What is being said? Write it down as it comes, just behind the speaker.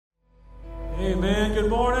Amen. Good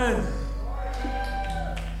morning.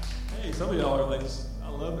 Hey, some of y'all are like, I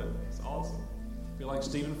love it. It's awesome. I feel like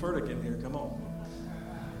Stephen Furtick in here. Come on.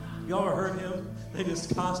 Y'all ever heard him? They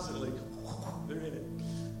just constantly, they're in it.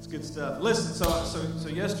 It's good stuff. Listen, so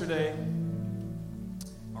yesterday,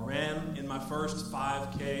 I ran in my first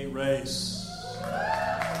 5K race.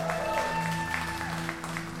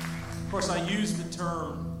 Of course, I used the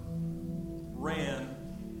term ran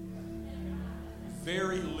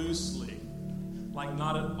very loosely, like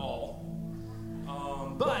not at all.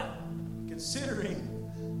 But considering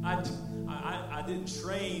I didn't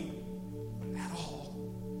train at all,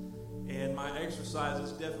 and my exercise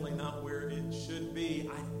is definitely not where it should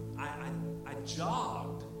be, I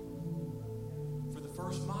jogged for the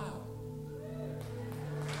first mile.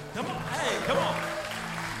 Come on, hey, come on.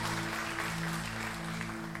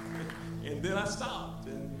 And then I stopped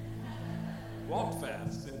and walked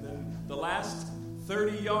fast, and then the last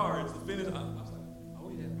 30 yards, the finish, I was like,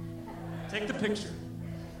 oh yeah, take the picture.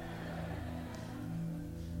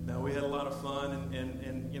 No, we had a lot of fun,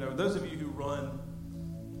 and you know, those of you who run,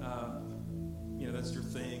 you know, that's your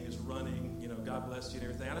thing, is running, you know, God bless you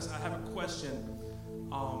and everything. I have a question.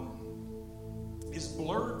 Is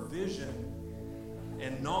blurred vision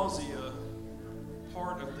and nausea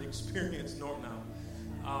part of the experience? No.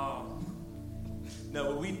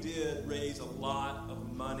 No, but we did raise a lot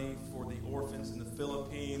of money for the orphans in the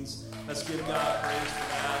Philippines. Let's give God praise for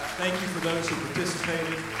that. Thank you for those who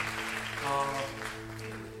participated.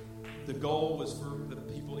 The goal was for the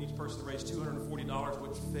people, each person to raise $240,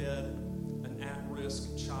 which fed an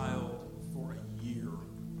at-risk child for a year.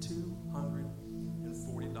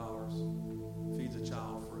 $240 feeds a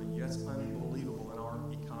child for a year. That's unbelievable in our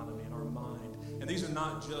economy, in our mind. And these are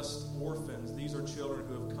not just orphans. These are children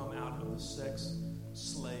who have come out of the sex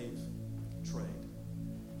slave trade.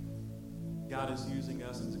 God is using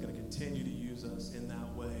us and is going to continue to use us in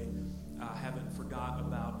that way. I haven't forgot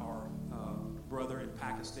about our brother in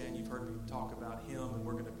Pakistan. You've heard me talk about him, and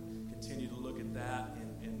we're going to continue to look at that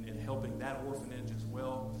and helping that orphanage as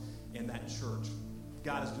well and that church.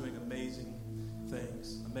 God is doing amazing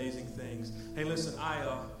things. Hey, listen, I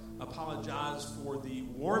apologize for the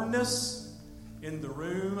warmness in the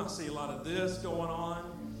room. I see a lot of this going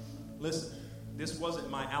on. Listen, this wasn't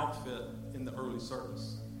my outfit in the early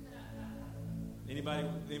service. Anybody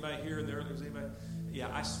here in the early service? Anybody? Yeah,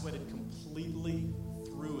 I sweated completely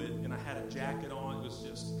through it, and I had a jacket on. It was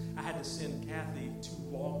just, I had to send Kathy to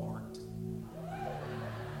Walmart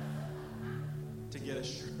to get a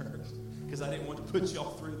shirt because I didn't want to put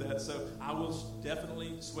y'all through that. So I will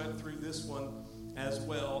definitely sweat through this one as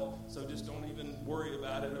well. So just don't even worry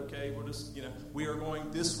about it, okay? We're just, you know, we are going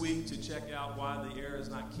this week to check out why the air is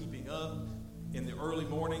not keeping up. In the early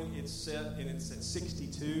morning, it's set, and it's at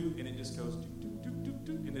 62, and it just goes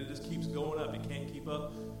and it just keeps going up. It can't keep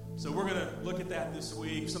up. So we're going to look at that this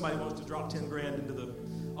week. Somebody wants to drop 10 grand into the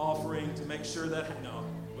offering to make sure that, no,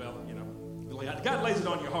 well, you know, God lays it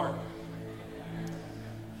on your heart.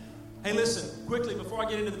 Hey, listen, quickly, before I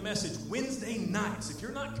get into the message, Wednesday nights. If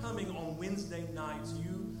you're not coming on Wednesday nights,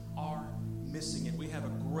 you are missing it. We have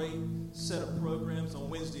a great set of programs on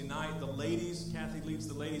Wednesday night. The ladies, Kathy leads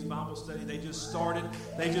the ladies' Bible study. They just started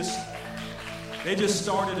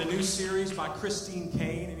a new series by Christine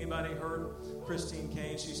Kane. Anybody heard Christine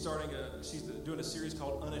Kane? She's doing a series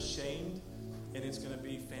called Unashamed, and it's going to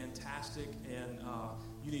be fantastic. And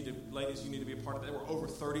ladies, you need to be a part of that. There were over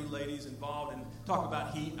 30 ladies involved. And talk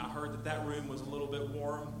about heat. I heard that room was a little bit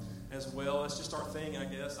warm as well. That's just our thing, I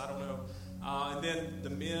guess. I don't know. And then the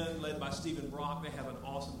men, led by Stephen Brock, they have an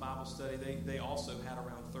awesome Bible study. They also had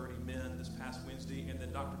around 30 men this past Wednesday. And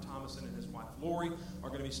then Dr. Thomason and his wife Lori are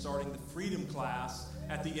going to be starting the Freedom Class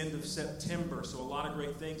at the end of September. So a lot of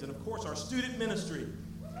great things. And of course, our student ministry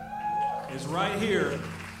is right here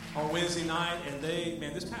on Wednesday night. And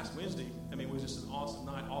this past Wednesday, was just an awesome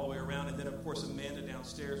night all the way around. And then, of course, Amanda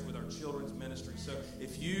downstairs with our children's ministry. So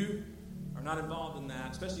if you are not involved in that,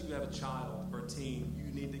 especially if you have a child or a teen,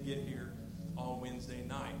 you need to get here on Wednesday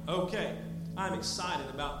night. Okay, I'm excited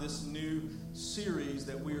about this new series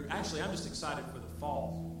that I'm just excited for the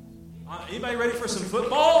fall. Anybody ready for some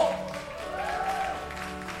football?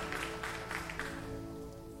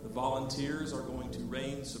 The Volunteers are going to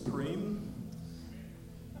reign supreme.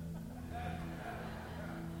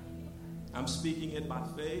 I'm speaking it by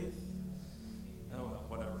faith. Oh, well,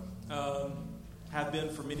 whatever. Have been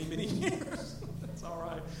for many, many years. That's all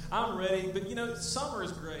right. I'm ready. But, summer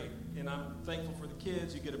is great. And I'm thankful for the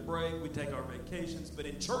kids. You get a break. We take our vacations. But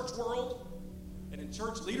in church world and in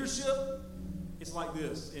church leadership, it's like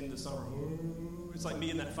this in the summer. It's like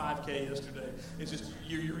me in that 5K yesterday. It's just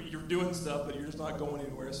you're doing stuff, but you're just not going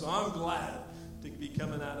anywhere. So I'm glad to be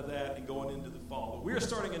coming out of that and going into the fall. But we are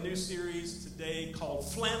starting a new series today called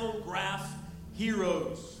Flannel Graph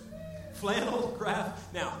Heroes. Flannel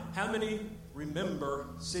Graph. Now, how many remember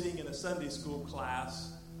sitting in a Sunday school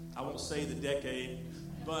class? I won't say the decade,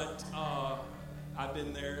 but I've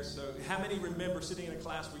been there. So how many remember sitting in a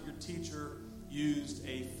class where your teacher used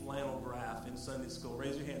a flannel graph in Sunday school?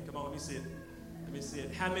 Raise your hand. Come on, let me see it. Let me see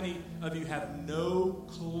it. How many of you have no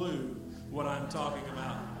clue what I'm talking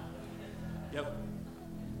about? Yep.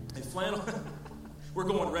 A flannel. We're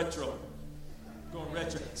going retro. Going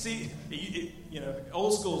retro. See,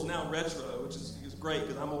 old school is now retro, which is great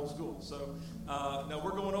because I'm old school. So no,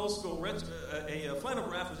 we're going old school. Retro. A flannel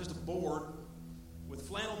graph is just a board with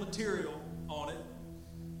flannel material on it,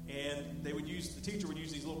 and the teacher would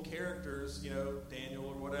use these little characters, Daniel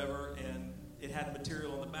or whatever, and it had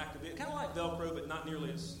material on the back of it, kind of like Velcro, but not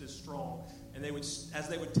nearly as strong. And as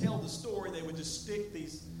they would tell the story, they would just stick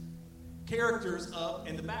these characters up,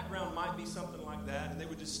 and the background might be something like that, and they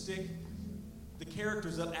would just stick the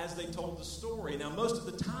characters up as they told the story. Now, most of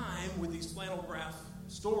the time with these flannel graph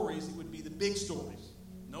stories, it would be the big stories.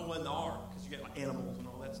 Noah and the Ark, because you got like animals and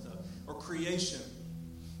all that stuff, or creation,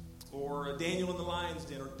 or Daniel in the lion's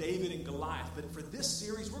den, or David and Goliath. But for this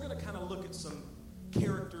series, we're going to kind of look at some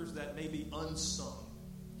characters that may be unsung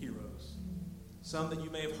heroes. Some that you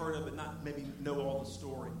may have heard of, but not maybe know all the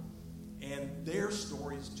story. And their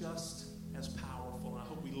story is just as powerful. And I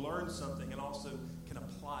hope we learn something and also can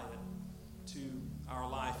apply it to our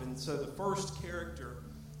life. And so the first character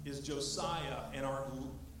is Josiah. And our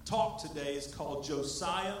talk today is called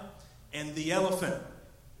Josiah and the Elephant.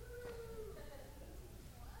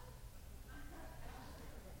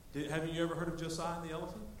 Have you ever heard of Josiah and the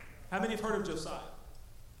elephant? How many have heard of Josiah?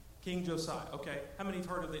 King Josiah. Okay. How many have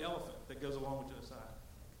heard of the elephant that goes along with Josiah?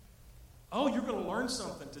 Oh, you're going to learn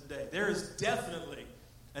something today. There is definitely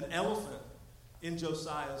an elephant in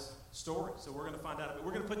Josiah's story. So we're going to find out. But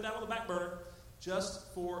we're going to put that on the back burner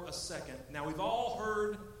just for a second. Now, we've all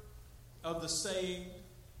heard of the saying,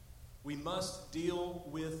 we must deal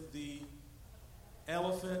with the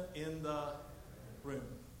elephant in the room.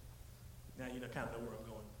 Now, you kind of know where I'm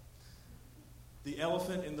going. The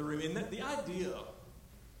elephant in the room. And the idea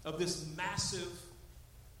of this massive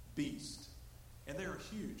beast, and they're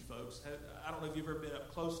huge, folks. I don't know if you've ever been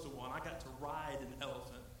up close to one. I got to ride an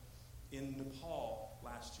elephant in Nepal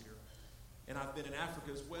last year. And I've been in Africa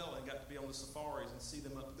as well and got to be on the safaris and see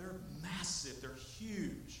them up. They're massive. They're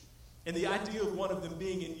huge. And the idea of one of them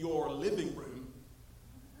being in your living room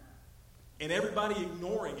and everybody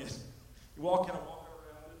ignoring it. You walk around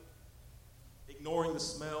it, ignoring the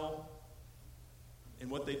smell and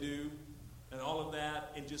what they do and all of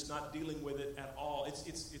that, and just not dealing with it at all.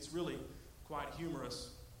 It's really quite humorous.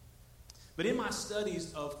 But in my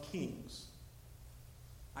studies of kings,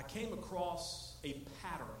 I came across a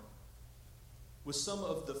pattern with some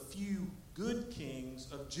of the few good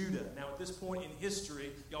kings of Judah. Now, at this point in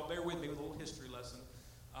history, y'all bear with me with a little history lesson.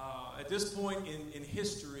 At this point in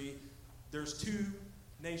history, there's two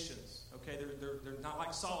nations. Okay, they're not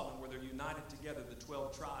like Solomon where they're united together, the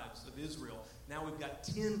 12 tribes of Israel. Now we've got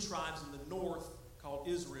 10 tribes in the north called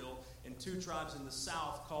Israel and 2 tribes in the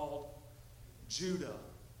south called Judah.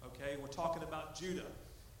 Okay, we're talking about Judah.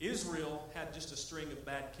 Israel had just a string of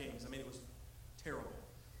bad kings. I mean, it was terrible.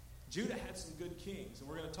 Judah had some good kings, and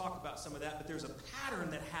we're going to talk about some of that, but there's a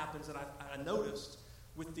pattern that happens that I noticed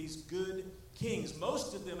with these good kings.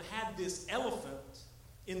 Most of them had this elephant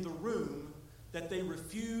in the room that they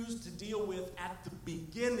refused to deal with at the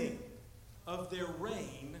beginning of their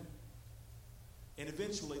reign, and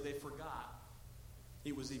eventually they forgot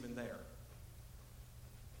it was even there.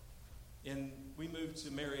 And we moved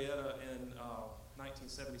to Marietta in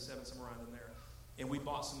 1977, somewhere around in there, and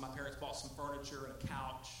my parents bought some furniture and a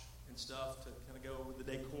couch and stuff to kind of go with the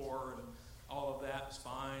decor, and all of that was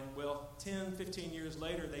fine. Well, 10, 15 years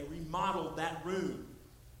later, they remodeled that room,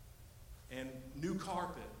 and new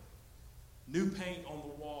carpet, new paint on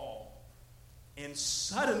the wall. And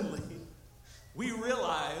suddenly, we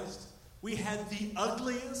realized we had the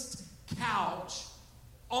ugliest couch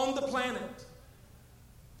on the planet.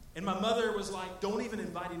 And my mother was like, don't even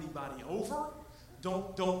invite anybody over.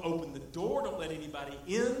 Don't open the door. Don't let anybody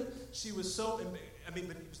in. She was so, but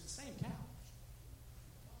it was the same couch.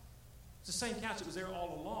 It's the same couch that was there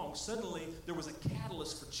all along. Suddenly, there was a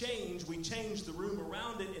catalyst for change. We changed the room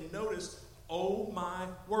around it and noticed, oh my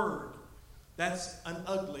word, that's an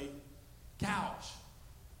ugly couch.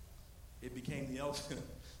 It became the elephant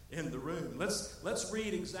in the room. Let's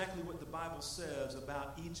read exactly what the Bible says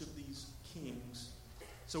about each of these kings,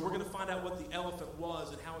 So we're going to find out what the elephant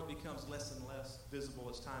was and how it becomes less and less visible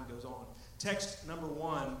as time goes on. Text number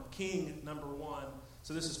 1, king number 1.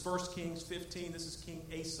 So this is 1 Kings 15. This is King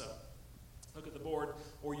Asa. Look at the board,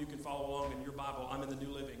 or you can follow along in your Bible. I'm in the New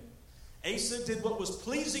Living. Asa did what was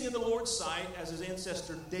pleasing in the Lord's sight, as his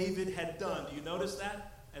ancestor David had done. Do you notice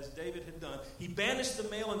that? As David had done. He banished the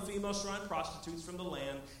male and female shrine prostitutes from the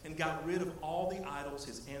land and got rid of all the idols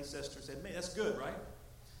his ancestors had made. That's good, right?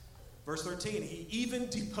 Verse 13, he even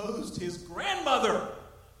deposed his grandmother.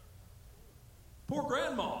 Poor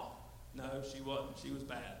grandma. No, she wasn't. She was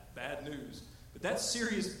bad. Bad news. But that's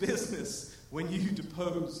serious business when you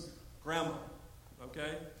depose grandma.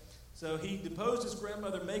 Okay? So he deposed his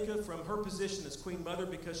grandmother Maacah from her position as queen mother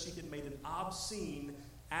because she had made an obscene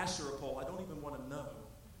Asherah pole. I don't even want to know.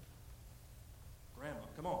 Grandma,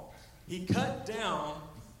 come on. He cut down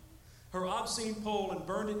her obscene pole and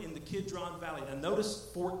burned it in the Kidron Valley. Now notice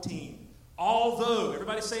 14. Although,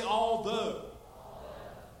 everybody say although,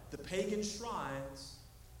 the pagan shrines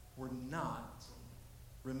were not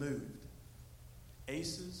removed.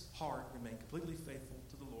 Asa's heart remained completely faithful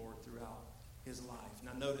to the Lord throughout his life.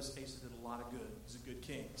 Now notice Asa did a lot of good. He's a good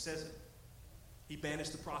king. He says it. He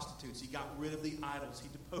banished the prostitutes. He got rid of the idols. He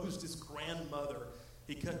deposed his grandmother.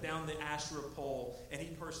 He cut down the Asherah pole, and he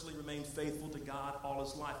personally remained faithful to God all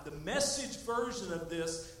his life. The Message version of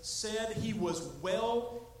this said he was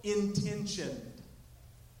well-intentioned.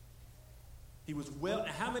 He was well.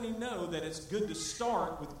 How many know that it's good to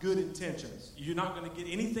start with good intentions? You're not going to get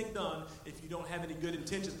anything done if you don't have any good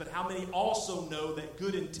intentions. But how many also know that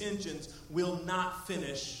good intentions will not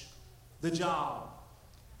finish the job?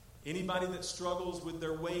 Anybody that struggles with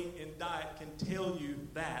their weight and diet can tell you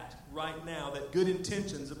that right now, that good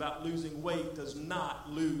intentions about losing weight does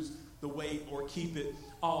not lose the weight or keep it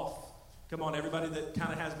off. Come on, everybody that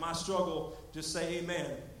kind of has my struggle, just say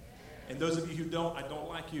amen. And those of you who don't, I don't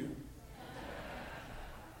like you.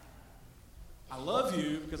 I love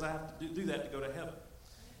you because I have to do that to go to heaven.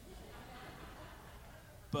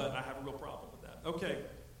 But I have a real problem with that. Okay.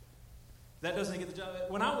 That doesn't get the job.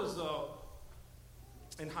 When I was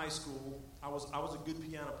in high school, I was a good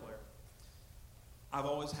piano player. I've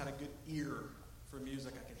always had a good ear for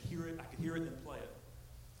music. I could hear it and play it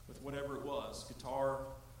with whatever it was. Guitar,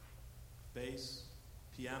 bass,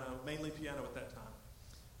 piano, mainly piano at that time.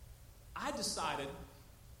 I decided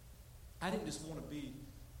I didn't just want to be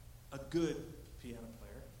a good piano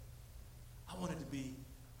player. I wanted to be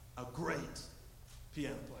a great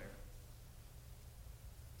piano player.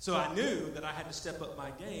 So I knew that I had to step up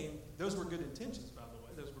my game. Those were good intentions, by the way.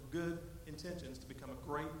 Those were good intentions to become a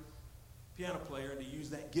great piano player and to use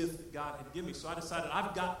that gift that God had given me. So I decided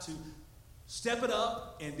I've got to step it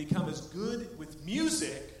up and become as good with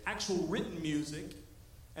music, actual written music,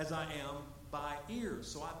 as I am by ear.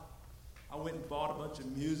 So I went and bought a bunch of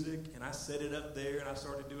music, and I set it up there, and I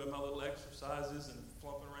started doing my little exercises and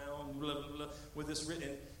flumping around blah, blah, blah, with this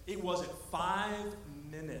written. It wasn't 5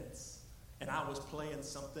 minutes, and I was playing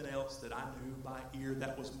something else that I knew by ear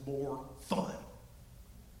that was more fun.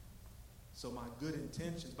 So my good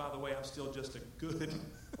intentions, by the way, I'm still just a good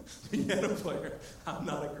piano player. I'm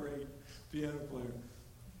not a great piano player.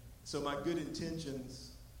 So my good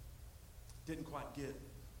intentions didn't quite get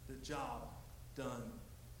the job done.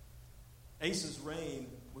 Asa's reign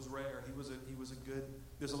was rare. He was a good.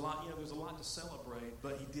 There's a lot to celebrate,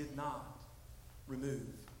 but he did not remove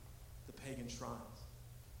the pagan shrines.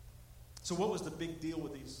 So what was the big deal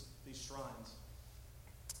with these shrines?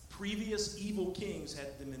 Previous evil kings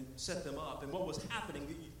had them set them up, and what was happening?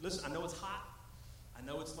 Listen, I know it's hot. I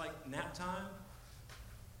know it's like nap time.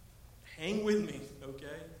 Hang with me,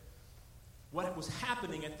 okay? What was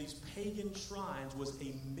happening at these pagan shrines was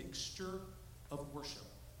a mixture of worship.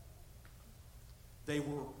 They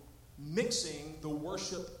were mixing the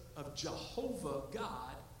worship of Jehovah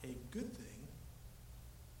God, a good thing,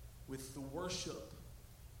 with the worship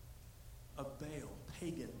of Baal,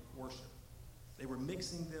 pagan worship. They were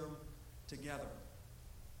mixing them together.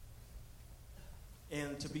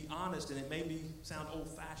 And to be honest, and it may sound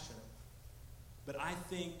old-fashioned, but I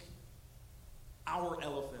think our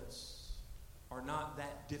elephants are not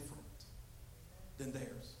that different than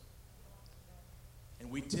theirs. And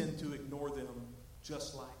we tend to ignore them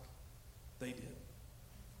just like they did.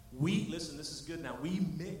 Listen, this is good now. We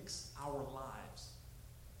mix our lives.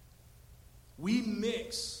 We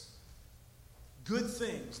mix good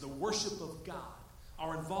things, the worship of God,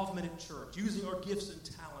 our involvement in church, using our gifts and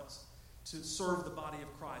talents to serve the body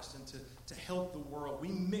of Christ and to help the world. We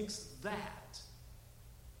mix that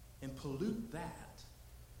and pollute that,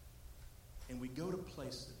 and we go to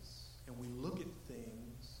places and we look at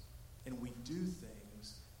things and we do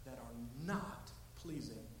things that are not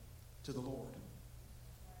pleasing to the Lord.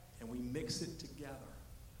 And we mix it together.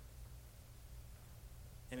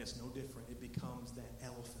 And it's no different. It becomes that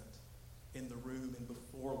elephant in the room, and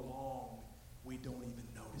before long, we don't even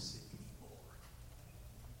notice it anymore.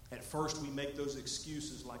 At first, we make those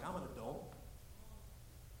excuses like, I'm an adult.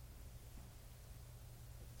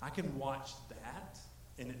 I can watch that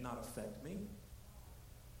and it not affect me.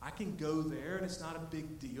 I can go there and it's not a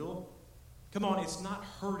big deal. Come on, it's not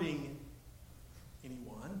hurting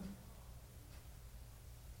anyone.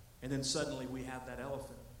 And then suddenly we have that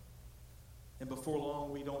elephant. And before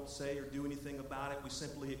long, we don't say or do anything about it. We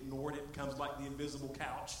simply ignore it. It becomes like the invisible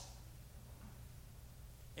couch.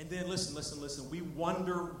 And then, listen. We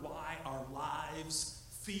wonder why our lives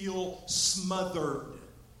feel smothered.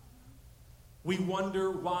 We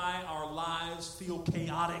wonder why our lives feel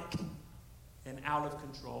chaotic and out of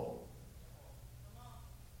control.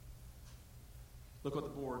 Look at the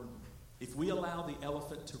board. If we allow the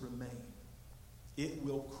elephant to remain, it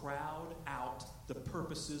will crowd out the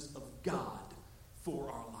purposes of God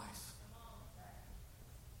for our life.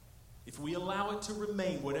 If we allow it to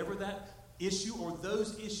remain, whatever that issue or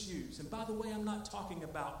those issues, and by the way, I'm not talking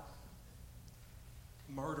about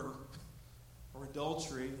murder or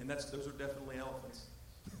adultery, and those are definitely elephants.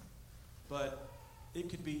 But it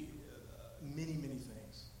could be many, many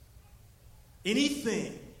things.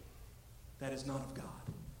 Anything that is not of God.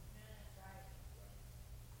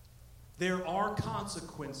 There are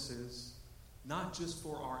consequences, not just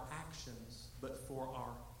for our actions, but for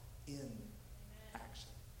our inaction.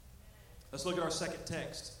 Let's look at our second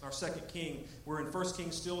text, our second king. We're in 1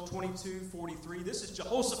 Kings still, 22:43. This is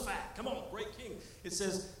Jehoshaphat. Come on, great king. It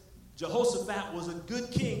says, Jehoshaphat was a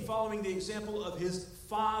good king, following the example of his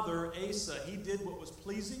father Asa. He did what was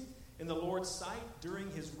pleasing in the Lord's sight during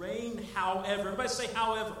his reign. However, everybody say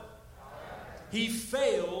however. He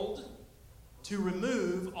failed to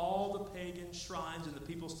remove all the pagan shrines, and the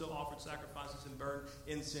people still offered sacrifices and burned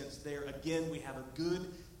incense there. Again, we have a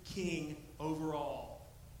good king overall.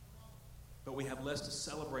 But we have less to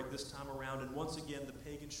celebrate this time around. And once again, the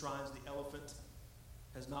pagan shrines, the elephant,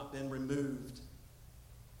 has not been removed.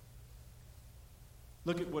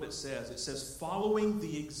 Look at what it says. It says, following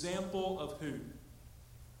the example of who?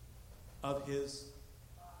 Of his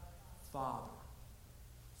father.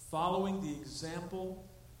 Following the example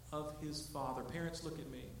of his father. Parents, look at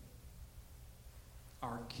me.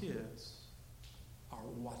 Our kids are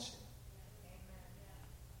watching.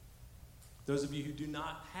 Those of you who do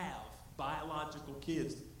not have biological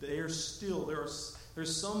kids, there's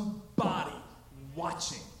somebody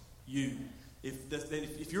watching you.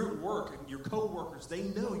 If you're at work and your co-workers, they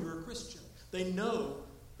know you're a Christian. They know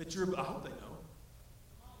that I hope they know.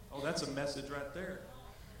 Oh, that's a message right there.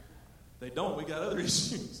 They don't. We got other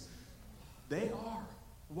issues. They are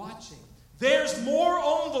watching. There's more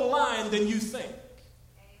on the line than you think.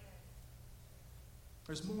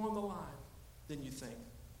 There's more on the line than you think.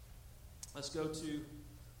 Let's go to...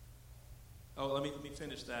 let me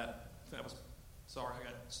finish that. Sorry, I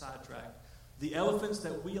got sidetracked. The elephants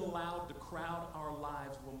that we allowed to crowd our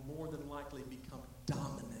lives will more than likely become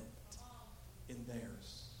dominant in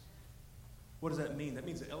theirs. What does that mean? That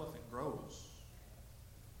means the elephant grows.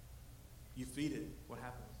 You feed it, what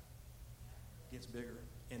happens? It gets bigger,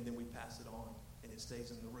 and then we pass it on, and it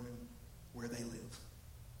stays in the room where they live.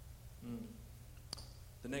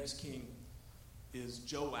 The next king is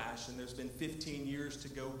Joash, and there's been 15 years to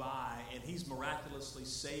go by, and he's miraculously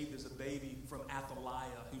saved as a baby from Athaliah,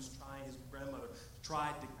 his grandmother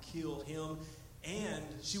tried to kill him, and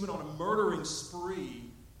she went on a murdering spree.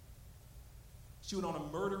 She went on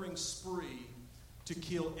a murdering spree to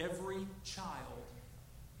kill every child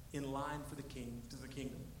in line for the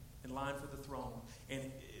kingdom, in line for the throne.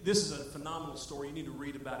 And this is a phenomenal story. You need to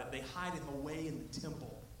read about it. They hide him away in the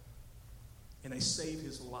temple, and they save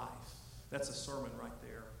his life. That's a sermon right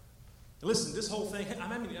there. And listen, this whole thing,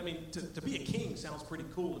 I mean, to be a king sounds pretty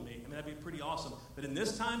cool to me. I mean, that'd be pretty awesome. But in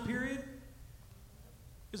this time period,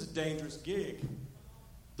 it's a dangerous gig.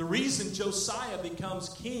 The reason Josiah becomes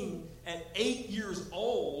king at 8 years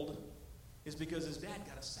old is because his dad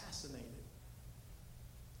got assassinated.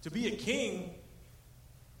 To be a king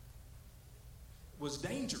was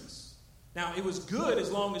dangerous. Now, it was good as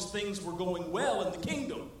long as things were going well in the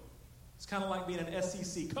kingdom. It's kind of like being an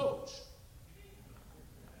SEC coach.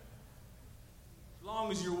 As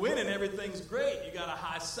long as you're winning, everything's great. You got a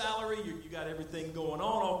high salary. You got everything going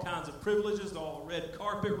on, all kinds of privileges, all the red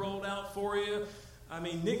carpet rolled out for you. I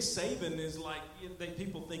mean, Nick Saban is like,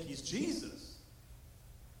 people think he's Jesus.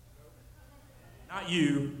 Not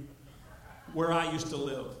you, where I used to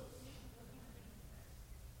live.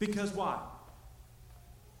 Because why?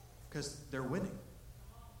 Because they're winning.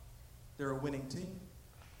 they're a winning team.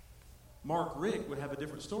 Mark Richt would have a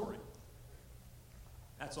different story.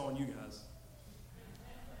 That's on you guys.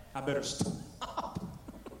 I better stop.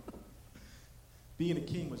 Being a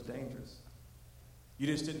king was dangerous. You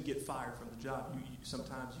just didn't get fired from the job.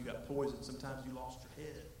 Sometimes you got poisoned. Sometimes you lost your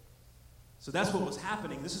head. So that's what was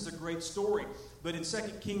happening. This is a great story. But in 2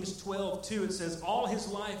 Kings 12:2, it says, all his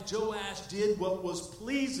life Joash did what was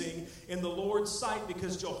pleasing in the Lord's sight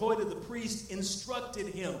because Jehoiada the priest instructed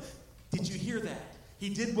him. Did you hear that? He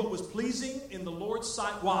did what was pleasing in the Lord's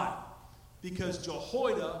sight. Why? Because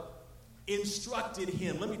Jehoiada instructed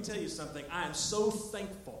him. Let me tell you something. I am so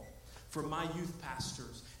thankful for my youth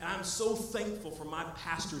pastors. And I'm so thankful for my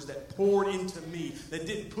pastors that poured into me, that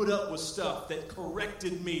didn't put up with stuff, that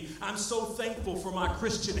corrected me. I'm so thankful for my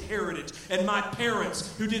Christian heritage and my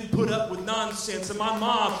parents who didn't put up with nonsense, and my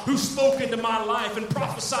mom who spoke into my life and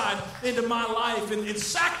prophesied into my life and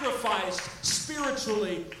sacrificed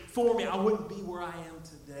spiritually for me. I wouldn't be where I am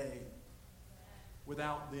today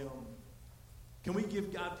without them. Can we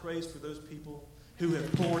give God praise for those people who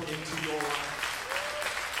have poured into your life?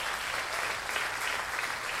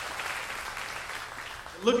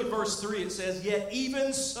 Look at verse 3. It says, yet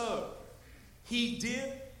even so, he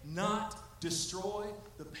did not destroy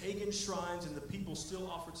the pagan shrines, and the people still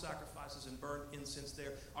offered sacrifices and burned incense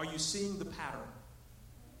there. Are you seeing the pattern?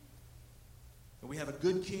 And we have a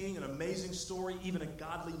good king, an amazing story, even a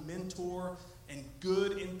godly mentor, and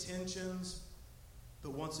good intentions.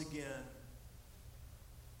 But once again,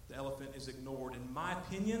 the elephant is ignored. In my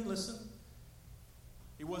opinion, listen,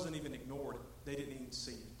 it wasn't even ignored. They didn't even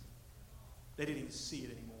see it. They didn't even see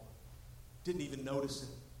it anymore. Didn't even notice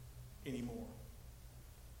it anymore.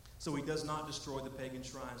 So he does not destroy the pagan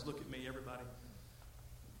shrines. Look at me, everybody.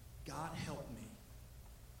 God help me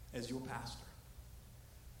as your pastor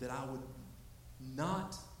that I would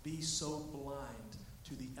not be so blind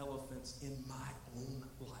to the elephants in my own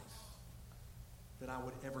life that I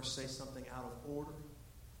would ever say something out of order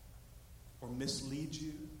or mislead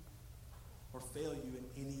you or fail you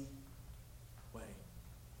in any way.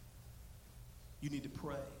 You need to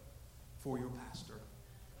pray for your pastor.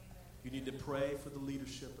 You need to pray for the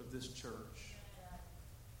leadership of this church.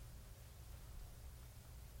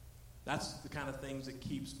 That's the kind of things that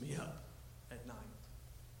keeps me up at night.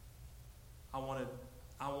 I want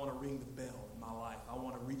to ring the bell in my life. I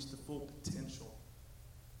want to reach the full potential.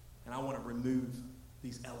 And I want to remove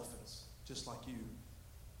these elephants, just like you.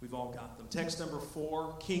 We've all got them. Text number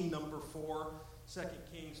 4, king number 4. 2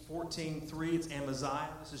 Kings 14:3, it's Amaziah.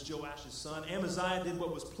 This is Joash's son. Amaziah did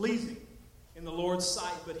what was pleasing in the Lord's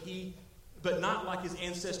sight, but not like his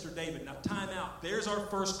ancestor David. Now, time out. There's our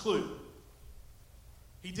first clue.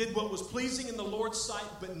 He did what was pleasing in the Lord's sight,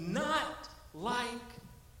 but not like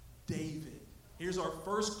David. Here's our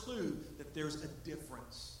first clue that there's a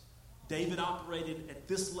difference. David operated at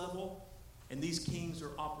this level, and these kings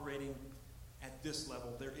are operating at this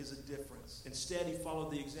level. There is a difference. Instead, he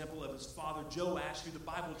followed the example of his father Joash, who the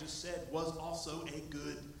Bible just said was also a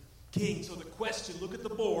good king. So the question, look at the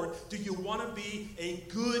board, do you want to be a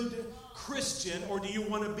good Christian, or do you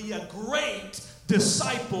want to be a great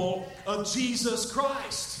disciple of Jesus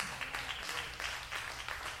Christ?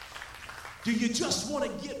 Do you just want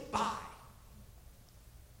to get by?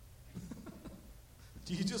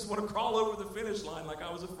 Do you just want to crawl over the finish line like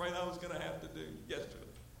I was afraid I was going to have to do yesterday?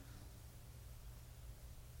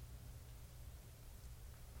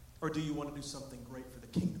 Or do you want to do something great for the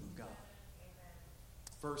kingdom of God? Amen.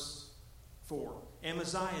 Verse 4.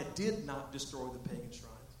 Amaziah did not destroy the pagan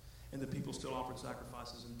shrines, and the people still offered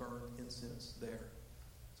sacrifices and burned incense there.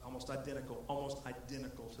 It's almost identical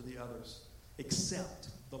to the others, except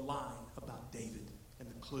the line about David and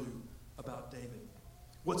the clue about David.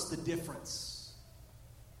 What's the difference?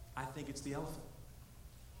 I think it's the elephant.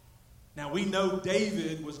 Now, we know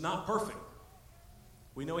David was not perfect.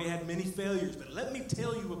 We know he had many failures, but let me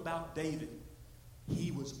tell you about David.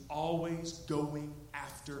 He was always going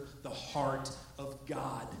after the heart of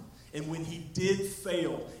God. And when he did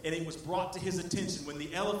fail, and it was brought to his attention, when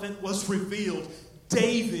the elephant was revealed,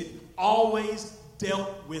 David always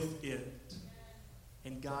dealt with it.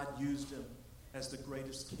 And God used him as the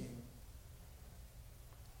greatest king.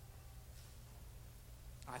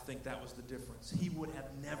 I think that was the difference. He would have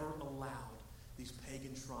never allowed these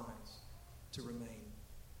pagan shrines to remain.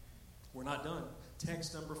 We're not done.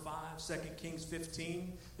 Text number 5, 2 Kings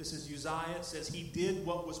 15. This is Uzziah. It says, he did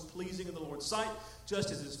what was pleasing in the Lord's sight,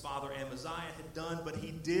 just as his father Amaziah had done, but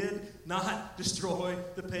he did not destroy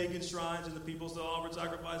the pagan shrines, and the people still offered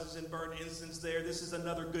sacrifices and burned incense there. This is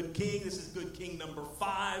another good king. This is good king number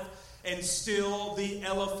 5, and still the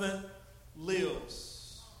elephant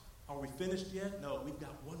lives. Are we finished yet? No, we've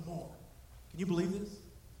got one more. Can you believe this?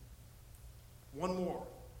 One more.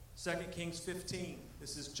 2 Kings 15.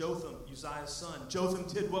 This is Jotham, Uzziah's son. Jotham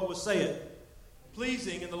did what was, say it,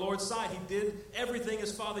 pleasing in the Lord's sight. He did everything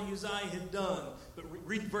his father Uzziah had done. But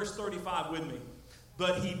read verse 35 with me.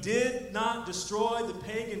 But he did not destroy the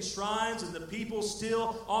pagan shrines, and the people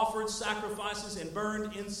still offered sacrifices and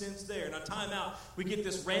burned incense there. Now, time out. We get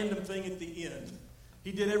this random thing at the end.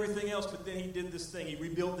 He did everything else, but then he did this thing. He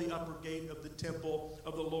rebuilt the upper gate of the temple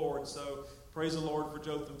of the Lord. So, praise the Lord for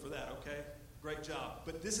Jotham for that, okay? Great job.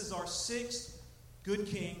 But this is our sixth good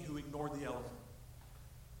king who ignored the elephant.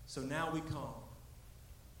 So now we come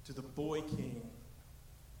to the boy king,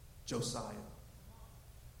 Josiah.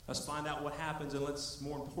 Let's find out what happens, and let's,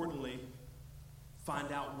 more importantly,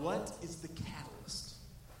 find out what is the catalyst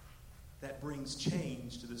that brings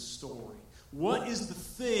change to this story. What is the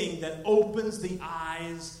thing that opens the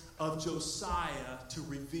eyes of Josiah to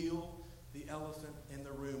reveal the elephant in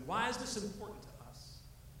the room? Why is this important to us?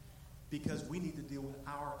 Because we need to deal with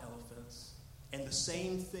our elephants. And the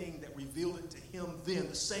same thing that revealed it to him then,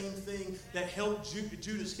 the same thing that helped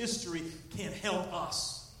Judah's history can help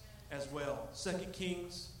us as well. 2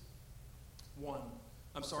 Kings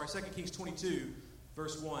 22,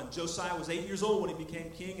 verse 1. Josiah was 8 years old when he became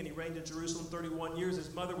king, and he reigned in Jerusalem 31 years.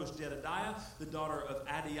 His mother was Jedidiah, the daughter of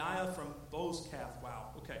Adiah from Bozkath.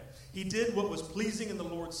 Wow, okay. He did what was pleasing in the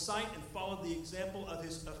Lord's sight and followed the example of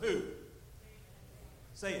who?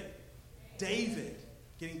 Say it. David.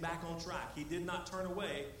 Getting back on track. He did not turn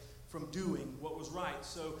away from doing what was right.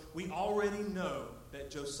 So we already know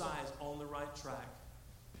that Josiah is on the right track.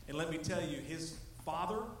 And let me tell you, his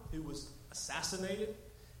father, who was assassinated,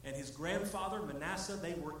 and his grandfather, Manasseh,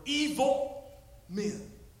 they were evil men.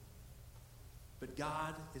 But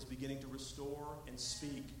God is beginning to restore and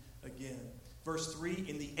speak again. Verse 3,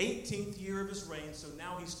 in the 18th year of his reign, so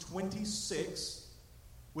now he's 26,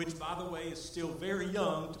 which, by the way, is still very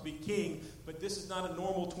young to be king, but this is not a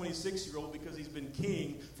normal 26-year-old because he's been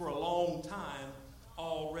king for a long time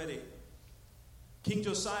already. King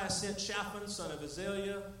Josiah sent Shaphan, son of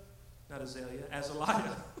Azaliah.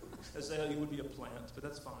 Azaliah would be a plant, but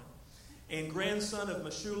that's fine. And grandson of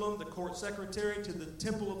Meshullam, the court secretary, to the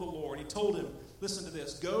temple of the Lord. He told him, listen to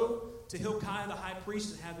this, go to Hilkiah the high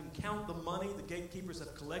priest and have him count the money the gatekeepers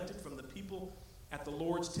have collected from the people at the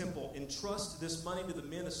Lord's temple. Entrust this money to the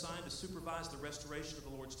men assigned to supervise the restoration of the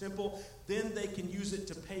Lord's temple. Then they can use it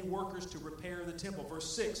to pay workers to repair the temple.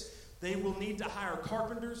 Verse 6, they will need to hire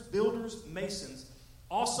carpenters, builders, masons.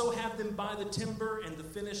 Also have them buy the timber and the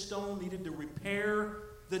finished stone needed to repair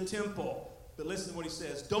the temple. But listen to what he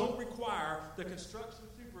says. Don't require the construction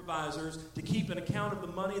supervisors to keep an account of the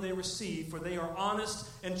money they receive, for they are honest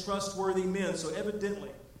and trustworthy men. So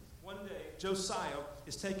evidently, one day, Josiah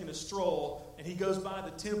is taking a stroll, and he goes by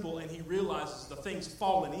the temple, and he realizes the thing's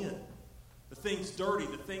fallen in. The thing's dirty.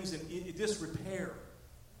 The thing's in disrepair.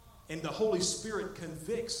 And the Holy Spirit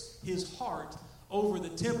convicts his heart over the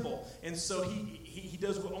temple. And so he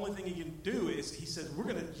does the only thing he can do is he says, we're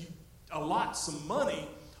going to allot some money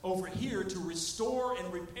over here to restore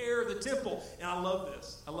and repair the temple. And I love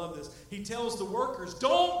this. He tells the workers,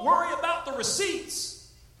 don't worry about the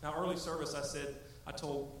receipts. Now, early service, I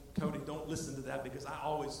told Cody, don't listen to that because I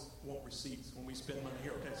always want receipts when we spend money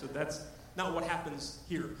here. Okay, so that's not what happens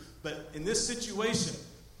here. But in this situation,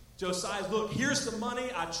 Josiah's, look, here's the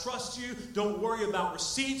money. I trust you. Don't worry about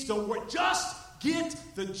receipts. Don't worry. Just get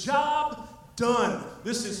the job done.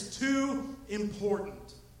 This is too important.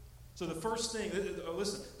 So the first thing,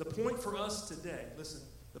 listen, the point for us today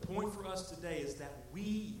is that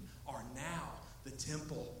we are now the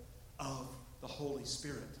temple of the Holy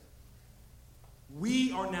Spirit.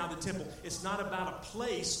 We are now the temple. It's not about a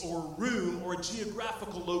place or a room or a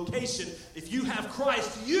geographical location. If you have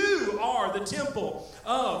Christ, you are the temple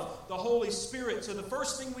of the Holy Spirit. So the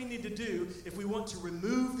first thing we need to do if we want to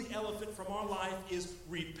remove the elephant from our life is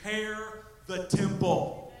repair the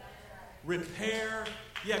temple. Repair,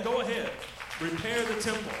 go ahead. Repair the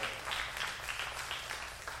temple.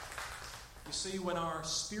 You see, when our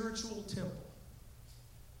spiritual temple,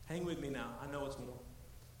 hang with me now, I know it's warm.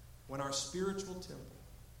 When our spiritual temple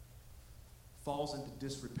falls into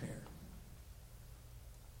disrepair,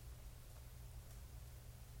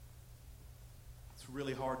 it's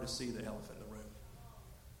really hard to see the elephant in the room.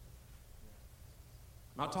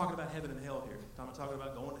 I'm not talking about heaven and hell here. I'm not talking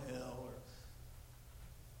about going to hell.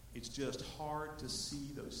 It's just hard to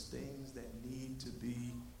see those things that need to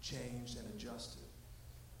be changed and adjusted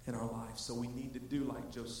in our life. So we need to do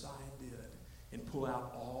like Josiah did and pull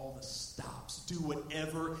out all the stops. do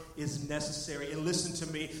whatever is necessary. And listen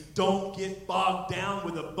to me, don't get bogged down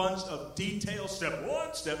with a bunch of details. Step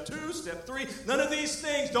 1, step 2, step 3. None of these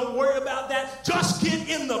things. Don't worry about that. Just get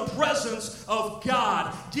in the presence of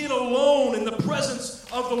God. Get alone in the presence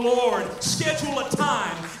of the Lord. Schedule a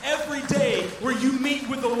time every day where you meet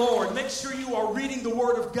with the Lord. Make sure you are reading the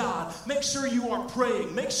Word of God. Make sure you are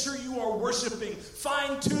praying. Make sure you are worshiping.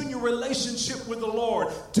 Fine-tune your relationship with the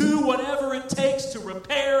Lord. Do whatever it takes to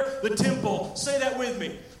repair the temple. Say that with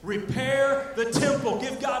me. Repair the temple.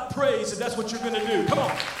 Give God praise if that's what you're going to do. Come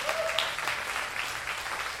on.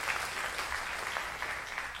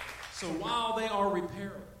 So while they are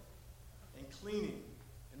repairing and cleaning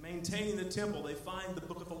and maintaining the temple, they find the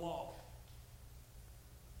book of the law,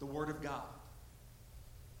 the Word of God.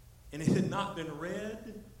 And it had not been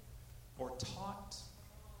read or taught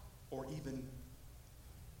or even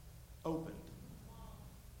opened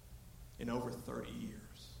in over 30 years.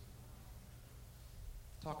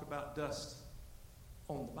 Talk about dust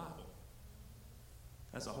on the Bible.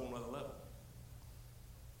 That's a whole nother level.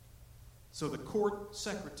 So the court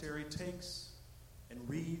secretary takes and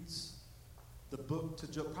reads the book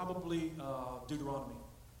to probably Deuteronomy,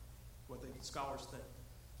 what the scholars think.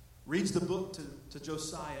 Reads the book to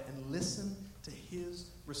Josiah and listen to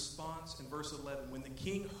his response in verse 11. When the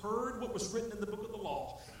king heard what was written in the book of the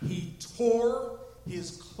law, he tore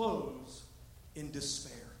his clothes in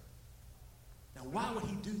despair. Now, why would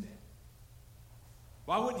he do that?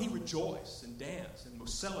 Why wouldn't he rejoice and dance and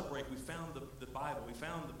celebrate? We found the Bible. We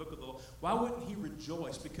found the book of the law. Why wouldn't he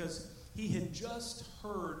rejoice? Because he had just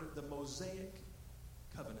heard the Mosaic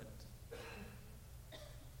covenant.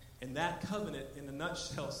 And that covenant, in a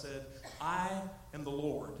nutshell, said, I am the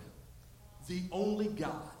Lord, the only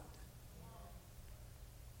God.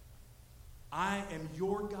 I am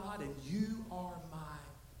your God, and you are my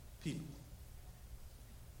people.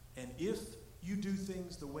 And if you do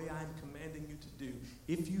things the way I'm commanding you to do,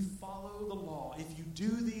 if you follow the law, if you do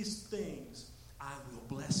these things, I will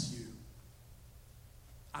bless you.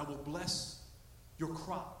 I will bless your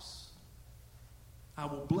crops. I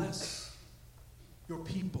will bless your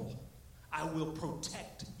people. I will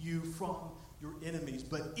protect you from your enemies.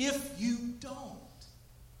 But if you don't,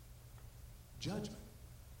 judgment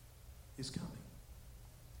is coming.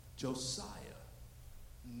 Josiah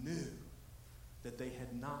knew that they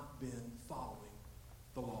had not been following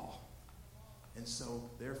the law. And so,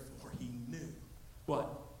 therefore, he knew what?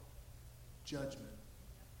 Judgment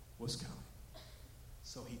was coming.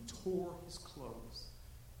 So he tore his clothes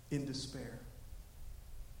in despair.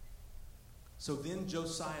 So then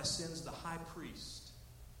Josiah sends the high priest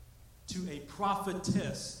to a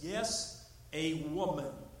prophetess. Yes, a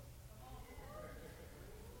woman.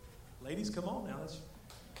 Ladies, come on now.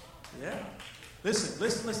 Yeah.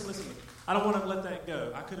 Listen. I don't want to let that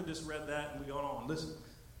go. I could have just read that and we gone on. Listen.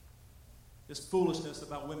 This foolishness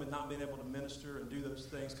about women not being able to minister and do those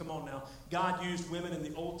things. Come on now. God used women in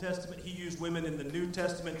the Old Testament. He used women in the New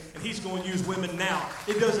Testament. And he's going to use women now.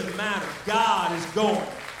 It doesn't matter. God is going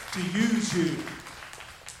to use you.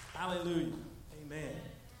 Hallelujah. Amen.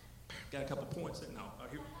 Got a couple points there. No.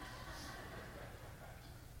 Here.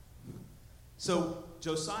 So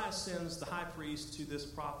Josiah sends the high priest to this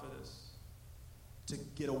prophetess to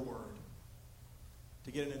get a word,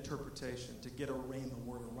 to get an interpretation, to get a rhema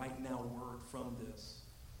word, a right now word from this.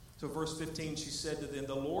 So verse 15, she said to them,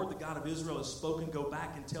 the Lord, the God of Israel, has spoken. Go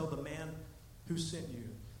back and tell the man who sent you.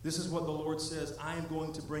 This is what the Lord says. I am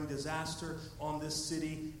going to bring disaster on this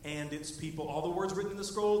city and its people. All the words written in the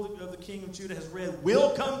scroll of the king of Judah has read will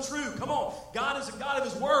come true. Come on. God is a God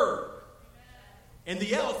of his word. And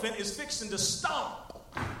the elephant is fixing to stomp.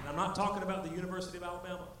 And I'm not talking about the University of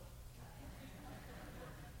Alabama.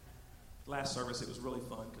 Last service, it was really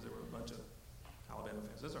fun because there were a bunch of Alabama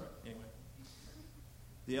fans. That's all right. Anyway.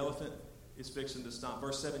 The elephant is fixing to stomp.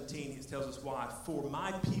 Verse 17, he tells us why. For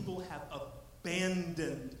my people have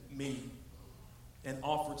abandoned me and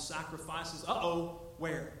offered sacrifices.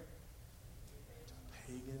 Where? To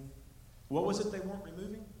pagan. What was it they weren't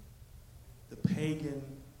removing? The pagan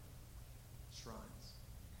shrines.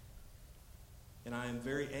 And I am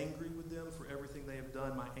very angry with them for everything they have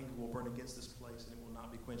done. My anger will burn against this place and it will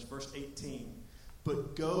not be quenched. Verse 18.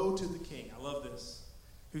 But go to the king. I love this.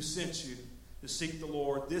 Who sent you to seek the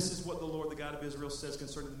Lord. This is what the Lord, the God of Israel, says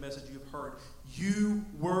concerning the message you have heard. You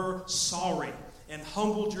were sorry and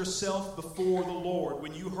humbled yourself before the Lord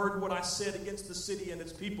when you heard what I said against the city and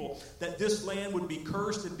its people, that this land would be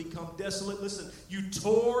cursed and become desolate. Listen, you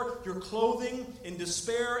tore your clothing in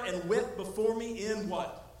despair and wept before me in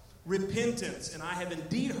what? repentance. And I have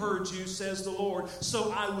indeed heard you, says the Lord,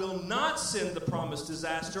 so I will not send the promised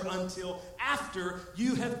disaster until after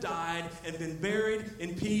you have died and been buried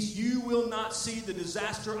in peace. You will not see the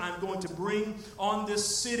disaster I'm going to bring on this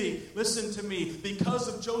city. Listen to me. Because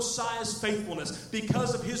of Josiah's faithfulness,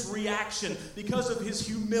 because of his reaction, because of his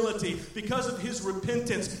humility, because of his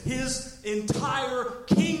repentance, his entire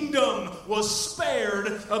kingdom was spared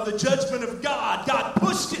of the judgment of God. God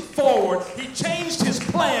pushed it forward. He changed his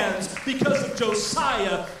plans because of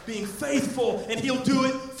Josiah being faithful, and he'll do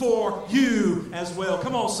it for you as well.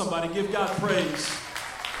 Come on, somebody, give God praise.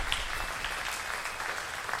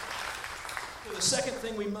 So the second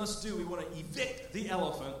thing we must do, we want to evict the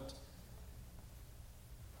elephant,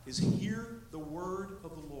 is hear the word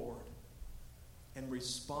of the Lord and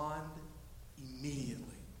respond immediately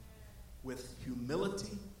with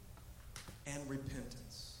humility and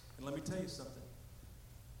repentance. And let me tell you something.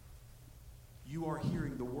 You are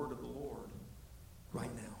hearing the word of the Lord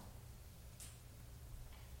right now.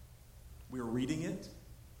 We're reading it,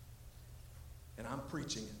 and I'm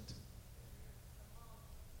preaching it.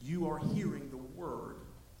 You are hearing the word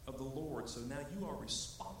of the Lord, so now you are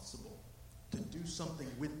responsible to do something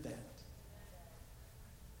with that.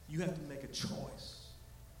 You have to make a choice.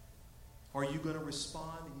 Are you going to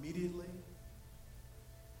respond immediately?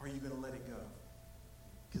 Or are you going to let it go?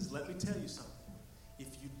 Because let me tell you something. If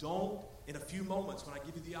you don't, in a few moments when I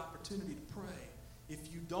give you the opportunity to pray,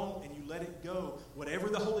 if you don't and you let it go, whatever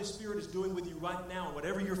the Holy Spirit is doing with you right now,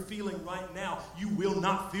 whatever you're feeling right now, you will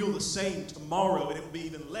not feel the same tomorrow, and it will be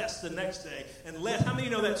even less the next day. And less. How many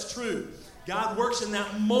of you know that's true? God works in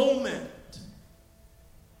that moment.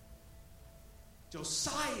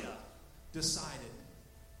 Josiah decided,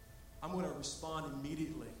 I'm going to respond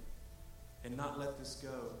immediately and not let this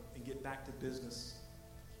go and get back to business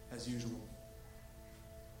as usual.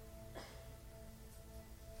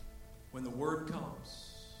 When the word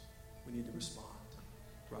comes, we need to respond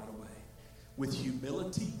right away with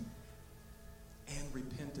humility and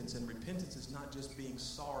repentance. And repentance is not just being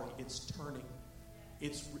sorry, it's turning.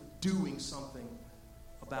 It's doing something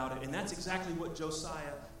about it. And that's exactly what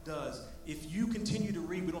Josiah does. If you continue to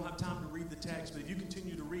read, we don't have time to read the text, but if you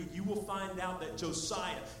continue to read, you will find out that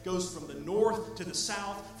Josiah goes from the north to the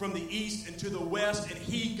south, from the east and to the west, and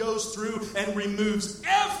he goes through and removes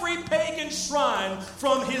every pagan shrine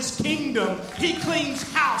from his kingdom. He cleans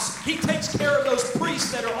house. He takes care of those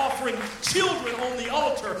priests that are offering children on the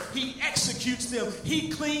altar. He executes them. He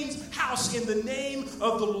cleans house in the name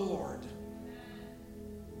of the Lord.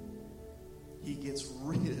 He gets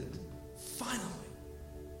rid, finally,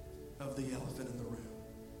 of the elephant in the room.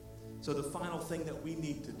 So the final thing that we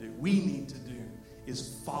need to do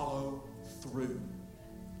is follow through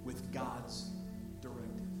with God's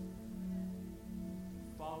directive.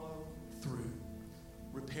 Follow through.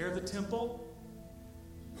 Repair the temple,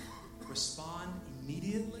 respond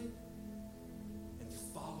immediately, and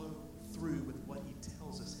follow through with what he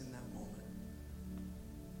tells us in that moment.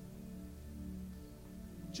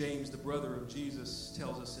 James, the brother of Jesus,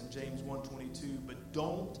 tells us in James 1:22, but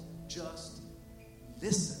don't just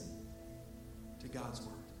listen to God's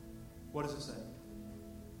word. What does it say?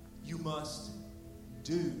 You must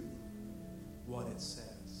do what it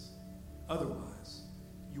says. Otherwise,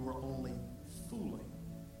 you are only fooling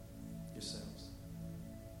yourselves.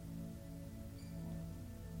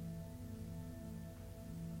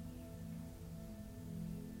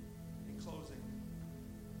 In closing,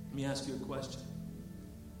 let me ask you a question.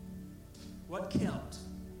 What kept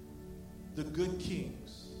the good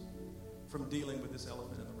kings from dealing with this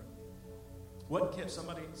elephant in the room? What kept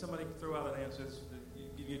somebody throw out an answer?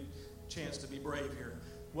 Give you a chance to be brave here.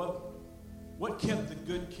 What kept the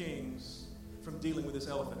good kings from dealing with this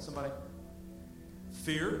elephant? Somebody?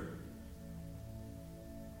 Fear?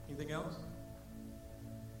 Anything else?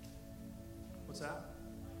 What's that?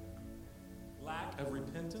 Lack of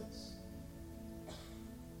repentance?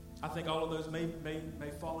 I think all of those may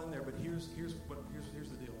fall in there, but here's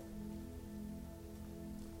the deal.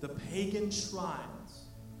 The pagan shrines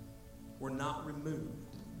were not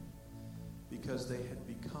removed because they had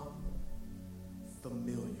become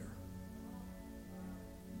familiar.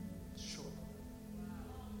 Sure.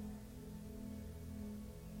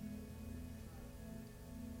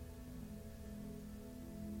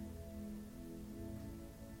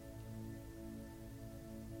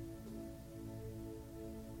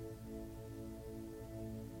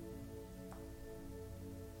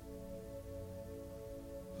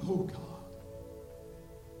 Oh, God.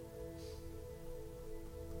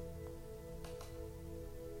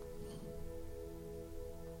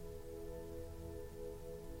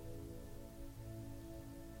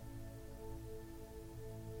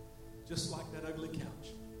 just like that ugly couch.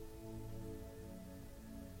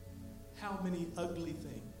 How many ugly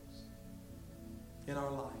things in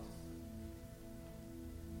our life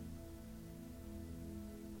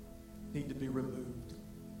need to be removed?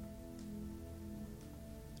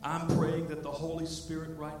 I'm praying that the Holy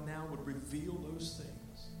Spirit right now would reveal those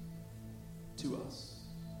things to us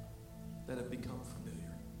that have become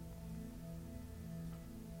familiar.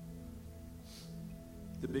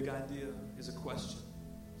 The big idea is a question.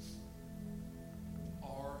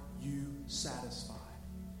 Are you satisfied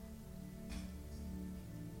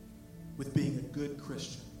with being a good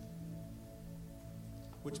Christian?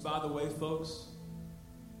 Which, by the way, folks,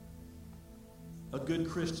 a good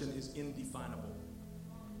Christian is indefinable.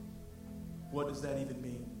 What does that even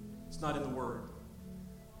mean? It's not in the Word.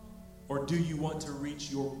 Or do you want to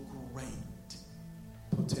reach your great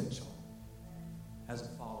potential as a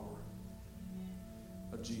follower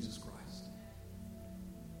of Jesus Christ?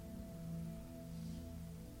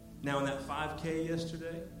 Now, in that 5K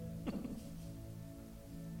yesterday,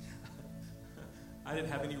 I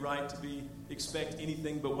didn't have any right to expect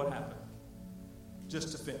anything but what happened.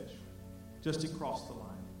 Just to finish. Just to cross the line.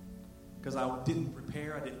 Because I didn't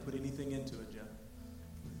prepare. I didn't put anything into it, Jeff.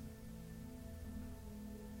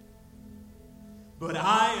 But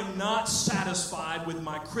I am not satisfied with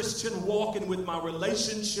my Christian walk and with my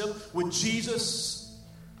relationship with Jesus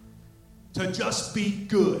to just be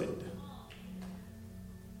good.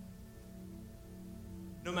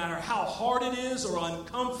 No matter how hard it is or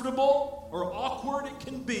uncomfortable or awkward it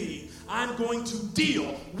can be, I'm going to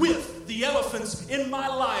deal with the elephants in my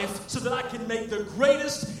life so that I can make the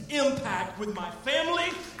greatest impact with my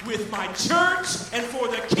family, with my church, and for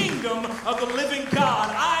the kingdom of the living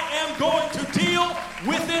God. I am going to deal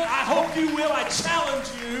with it. I hope you will. I challenge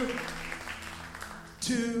you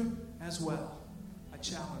to as well. I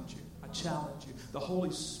challenge you. I challenge you. The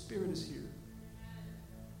Holy Spirit is here.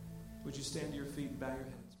 Would you stand to your feet and bow your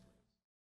head?